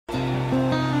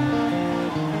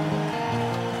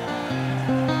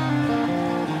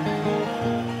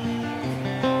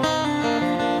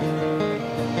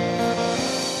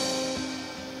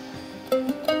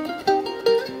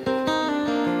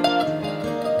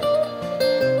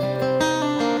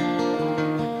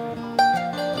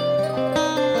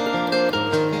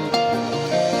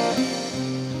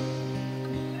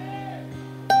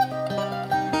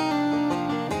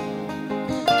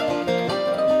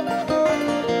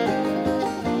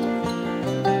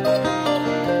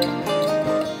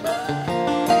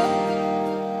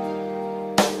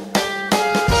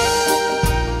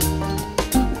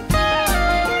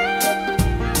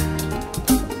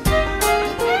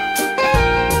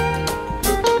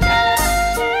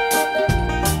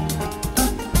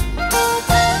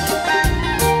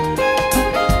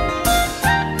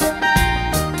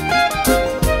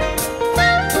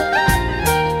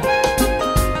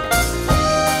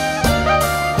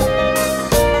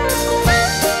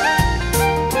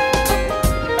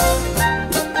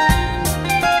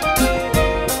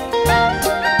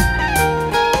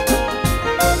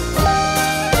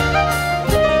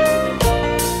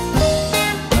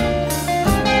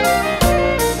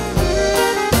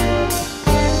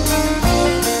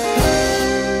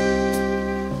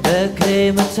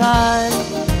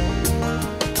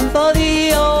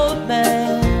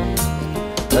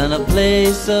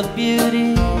place of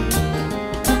beauty,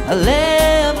 a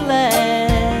lay of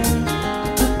land,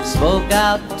 spoke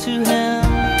out to him,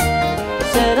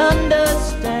 said,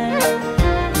 understand,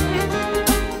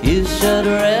 you should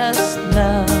rest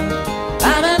now.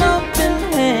 I'm an open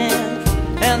hand.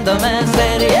 And the man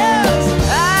said, yes,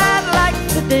 I'd like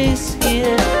the days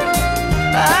here,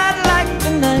 I'd like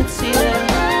the nights here.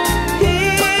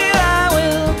 Here I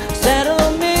will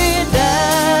settle me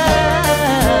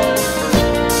down.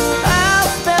 I'll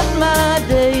spend my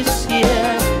days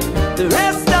here, the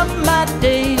rest of my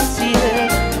days here.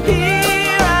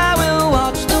 Here I will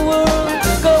watch the world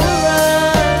go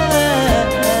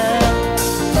around.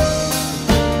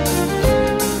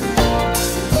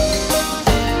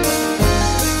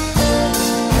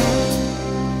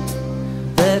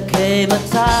 There came a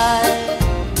time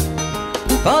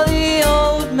for the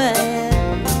old man,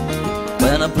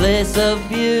 when a place of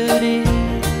beauty,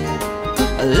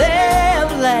 a lay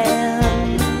of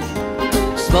land,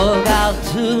 spoke out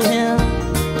to him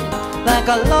like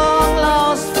a long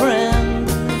lost friend,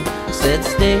 said,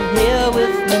 stay here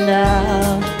with me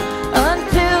now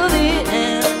until the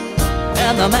end.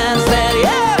 And the man said,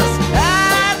 yes,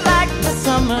 I'd like the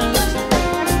summers,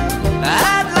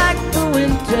 I'd like the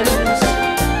winters.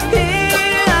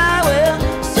 Here I will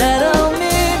settle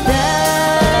me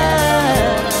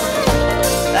down.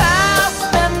 I'll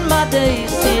spend my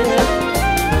days here,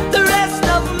 the rest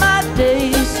of my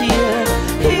days here.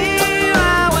 Here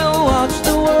I will watch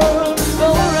the world go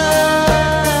around.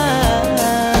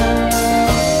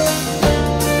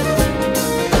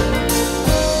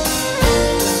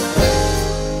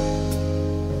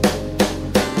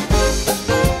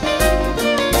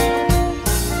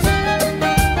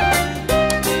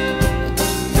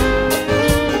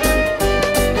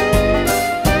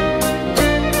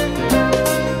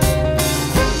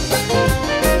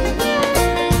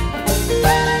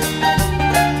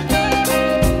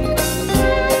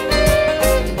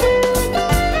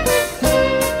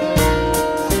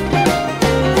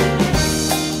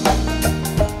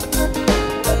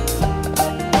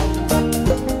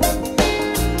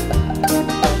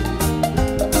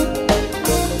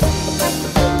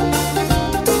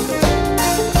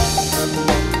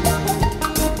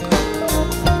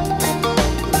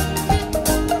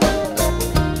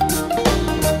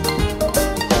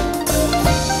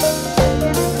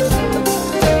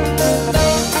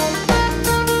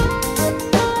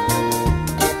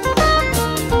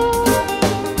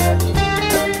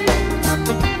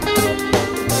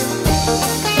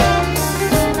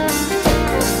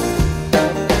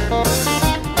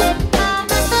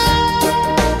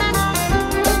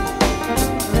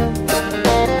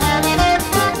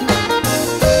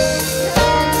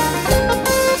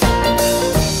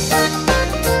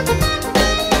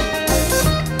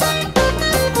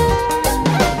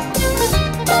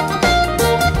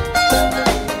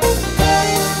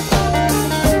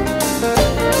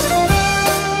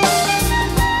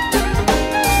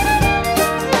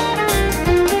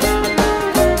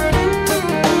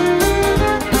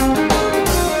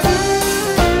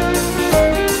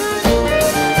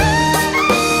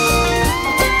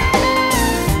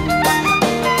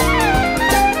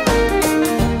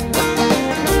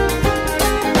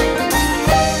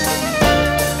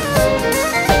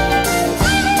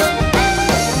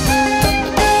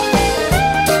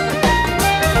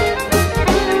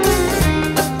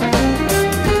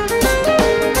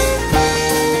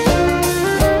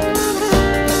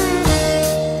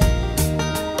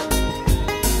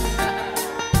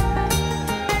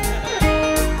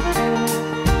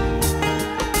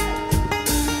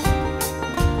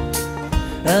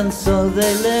 And so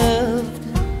they lived,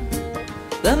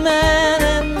 the man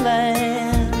and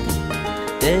land.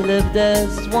 They lived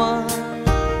as one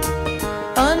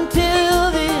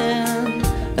until the end.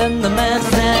 And the man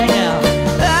sang out,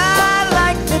 I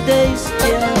like the days,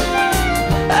 yeah,